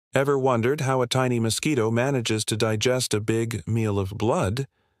Ever wondered how a tiny mosquito manages to digest a big meal of blood?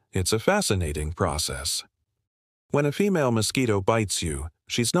 It's a fascinating process. When a female mosquito bites you,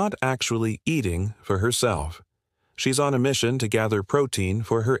 she's not actually eating for herself. She's on a mission to gather protein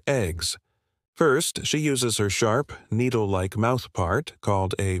for her eggs. First, she uses her sharp, needle-like mouthpart,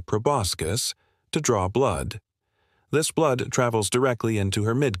 called a proboscis, to draw blood. This blood travels directly into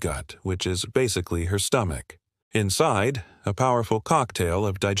her midgut, which is basically her stomach. Inside, a powerful cocktail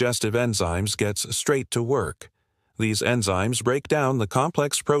of digestive enzymes gets straight to work. These enzymes break down the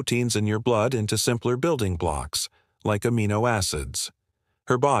complex proteins in your blood into simpler building blocks, like amino acids.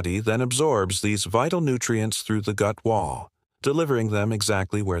 Her body then absorbs these vital nutrients through the gut wall, delivering them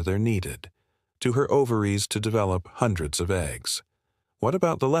exactly where they're needed, to her ovaries to develop hundreds of eggs. What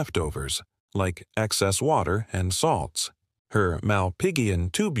about the leftovers, like excess water and salts? Her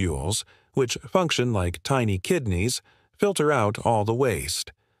Malpighian tubules, which function like tiny kidneys, filter out all the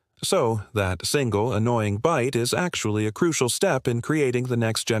waste. So, that single annoying bite is actually a crucial step in creating the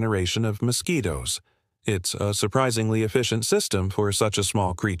next generation of mosquitoes. It's a surprisingly efficient system for such a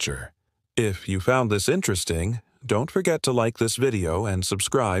small creature. If you found this interesting, don't forget to like this video and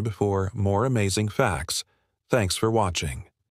subscribe for more amazing facts. Thanks for watching.